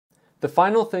The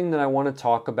final thing that I want to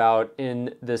talk about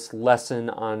in this lesson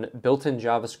on built-in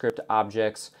JavaScript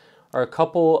objects are a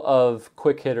couple of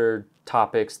quick hitter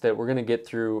topics that we're going to get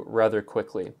through rather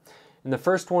quickly. And the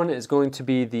first one is going to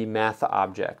be the math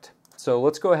object. So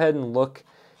let's go ahead and look.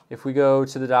 If we go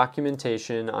to the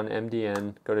documentation on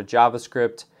MDN, go to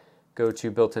JavaScript, go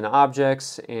to built-in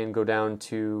objects, and go down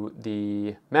to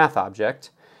the math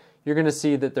object, you're going to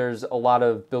see that there's a lot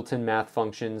of built-in math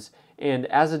functions. And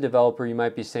as a developer, you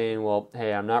might be saying, well,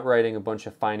 hey, I'm not writing a bunch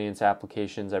of finance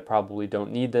applications. I probably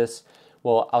don't need this.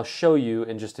 Well, I'll show you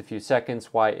in just a few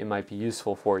seconds why it might be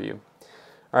useful for you.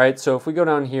 All right, so if we go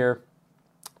down here,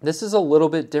 this is a little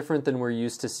bit different than we're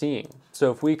used to seeing. So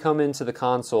if we come into the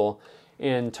console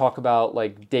and talk about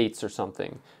like dates or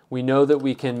something, we know that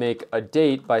we can make a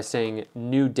date by saying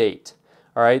new date.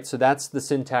 All right, so that's the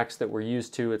syntax that we're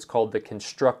used to. It's called the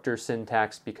constructor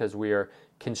syntax because we are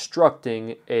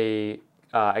constructing a,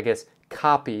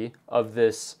 copy of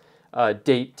this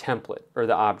date template or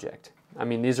the object. I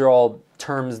mean, these are all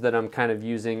terms that I'm kind of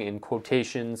using in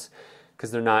quotations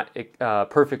because they're not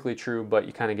perfectly true, but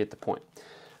you kind of get the point.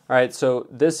 All right, so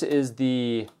this is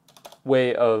the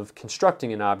way of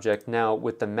constructing an object. Now,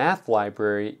 with the math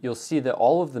library, you'll see that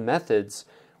all of the methods,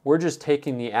 we're just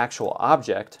taking the actual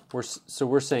object. So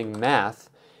we're saying math,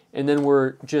 and then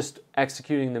we're just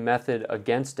executing the method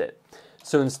against it.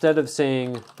 So instead of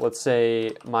saying, let's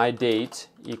say my date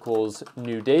equals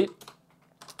new date,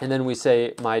 and then we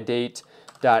say my date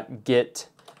dot get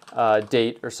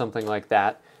date or something like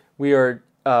that, we are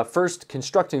first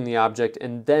constructing the object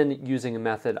and then using a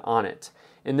method on it.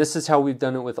 And this is how we've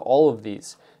done it with all of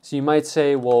these. So you might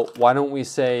say, well, why don't we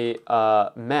say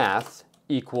math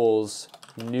equals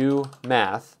new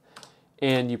math,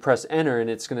 and you press enter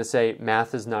and it's going to say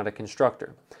math is not a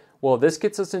constructor. Well, this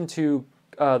gets us into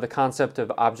the concept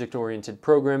of object-oriented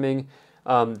programming.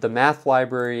 The math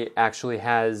library actually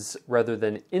has, rather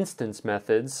than instance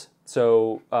methods,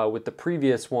 so with the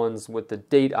previous ones, with the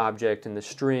date object and the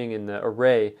string and the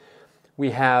array,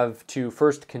 we have to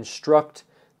first construct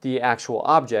the actual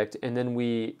object, and then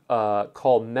we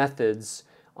call methods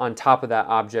on top of that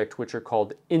object, which are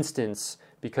called instance,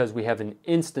 because we have an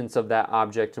instance of that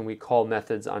object and we call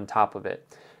methods on top of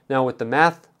it. Now with the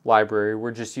math library,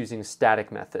 we're just using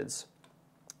static methods.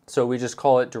 So we just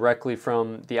call it directly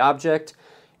from the object,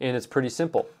 and it's pretty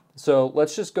simple. So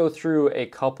let's just go through a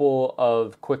couple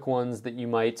of quick ones that you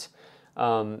might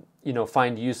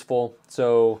find useful.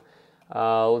 So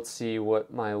let's see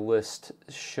what my list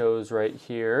shows right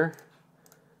here.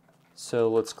 So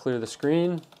let's clear the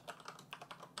screen.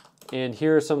 And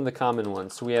here are some of the common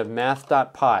ones. So we have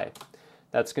math.py.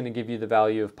 That's going to give you the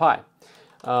value of pi.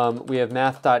 We have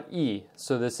math.e.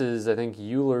 So this is, I think,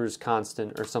 Euler's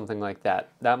constant or something like that.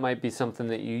 That might be something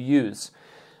that you use.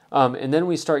 And then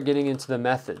we start getting into the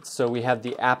methods. So we have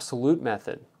the absolute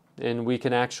method. And we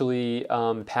can actually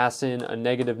pass in a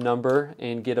negative number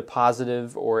and get a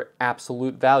positive or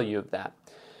absolute value of that.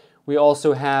 We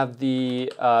also have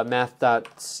the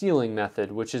math.ceiling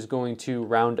method, which is going to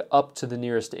round up to the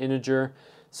nearest integer.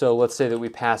 So let's say that we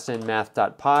pass in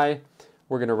math.py.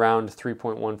 We're going to round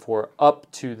 3.14 up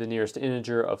to the nearest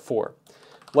integer of 4.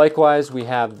 Likewise, we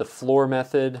have the floor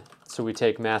method. So we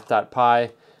take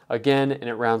math.py again, and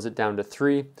it rounds it down to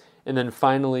 3. And then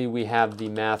finally, we have the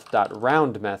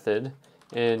math.round method.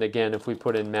 And again, if we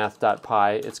put in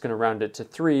math.py, it's going to round it to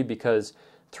 3 because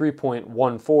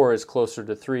 3.14 is closer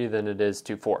to 3 than it is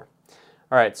to 4.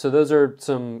 All right, so those are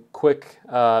some quick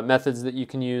methods that you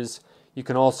can use. You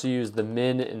can also use the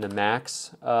min and the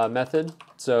max method.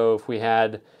 So if we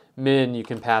had min, you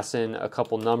can pass in a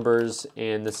couple numbers,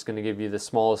 and this is going to give you the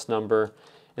smallest number.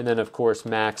 And then, of course,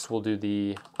 max will do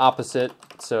the opposite.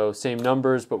 So same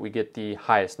numbers, but we get the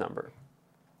highest number.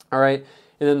 All right,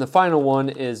 and then the final one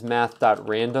is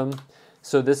math.random.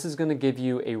 So this is going to give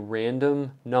you a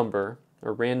random number,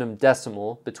 or random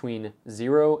decimal, between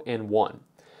 0 and 1.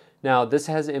 Now, this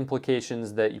has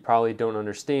implications that you probably don't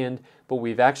understand, but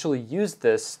we've actually used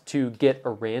this to get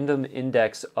a random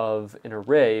index of an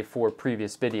array for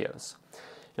previous videos.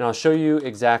 And I'll show you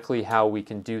exactly how we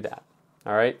can do that.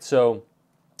 All right, so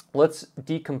let's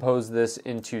decompose this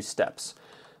into steps.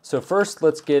 So first,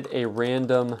 let's get a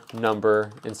random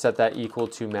number and set that equal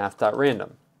to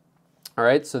math.random. All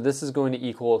right, so this is going to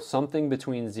equal something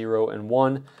between 0 and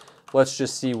 1. Let's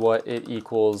just see what it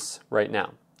equals right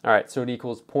now. All right, so it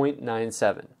equals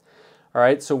 0.97. All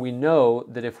right, so we know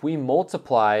that if we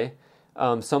multiply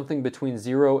something between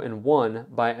 0 and 1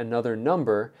 by another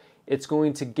number, it's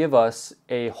going to give us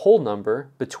a whole number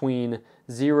between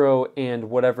 0 and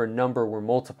whatever number we're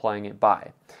multiplying it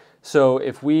by. So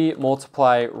if we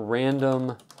multiply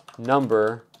random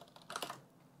number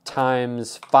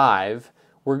times 5,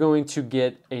 we're going to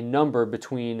get a number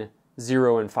between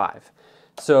 0 and 5.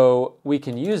 So we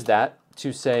can use that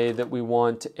to say that we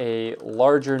want a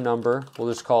larger number, we'll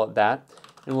just call it that,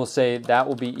 and we'll say that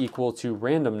will be equal to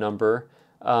random number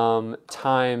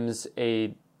times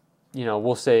a,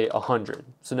 we'll say 100.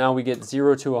 So now we get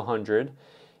 0 to 100,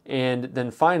 and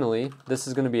then finally, this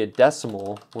is going to be a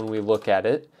decimal when we look at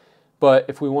it, but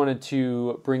if we wanted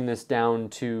to bring this down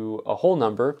to a whole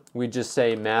number, we'd just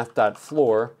say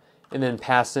math.floor and then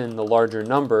pass in the larger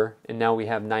number, and now we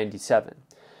have 97.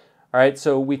 All right,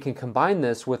 so we can combine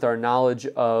this with our knowledge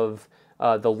of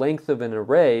the length of an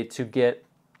array to get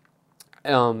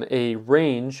a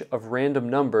range of random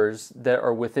numbers that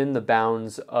are within the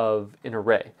bounds of an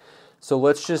array. So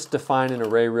let's just define an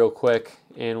array real quick,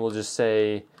 and we'll just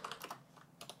say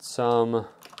some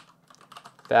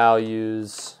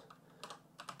values,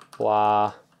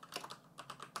 blah,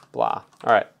 blah.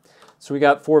 All right, so we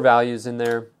got 4 values in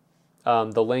there.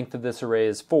 The length of this array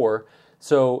is 4.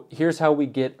 So here's how we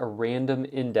get a random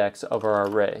index of our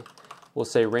array. We'll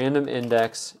say random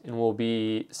index, and we'll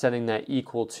be setting that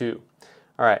equal to.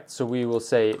 All right, so we will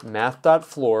say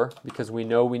math.floor because we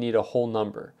know we need a whole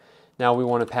number. Now we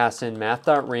want to pass in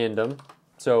math.random,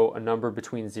 so a number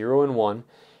between 0 and 1,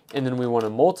 and then we want to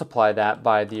multiply that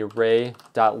by the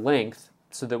array.length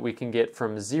so that we can get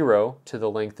from 0 to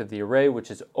the length of the array, which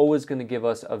is always going to give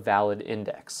us a valid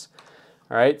index.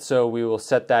 All right, so we will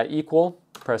set that equal,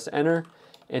 press enter,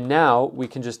 and now we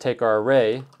can just take our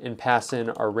array and pass in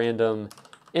our random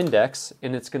index,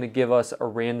 and it's going to give us a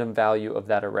random value of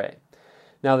that array.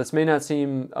 Now this may not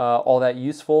seem all that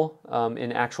useful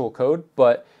in actual code,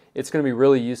 but it's going to be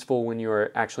really useful when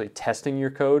you're actually testing your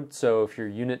code. So if you're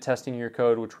unit testing your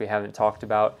code, which we haven't talked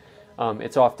about,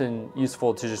 it's often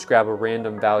useful to just grab a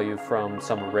random value from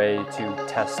some array to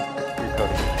test your code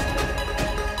against.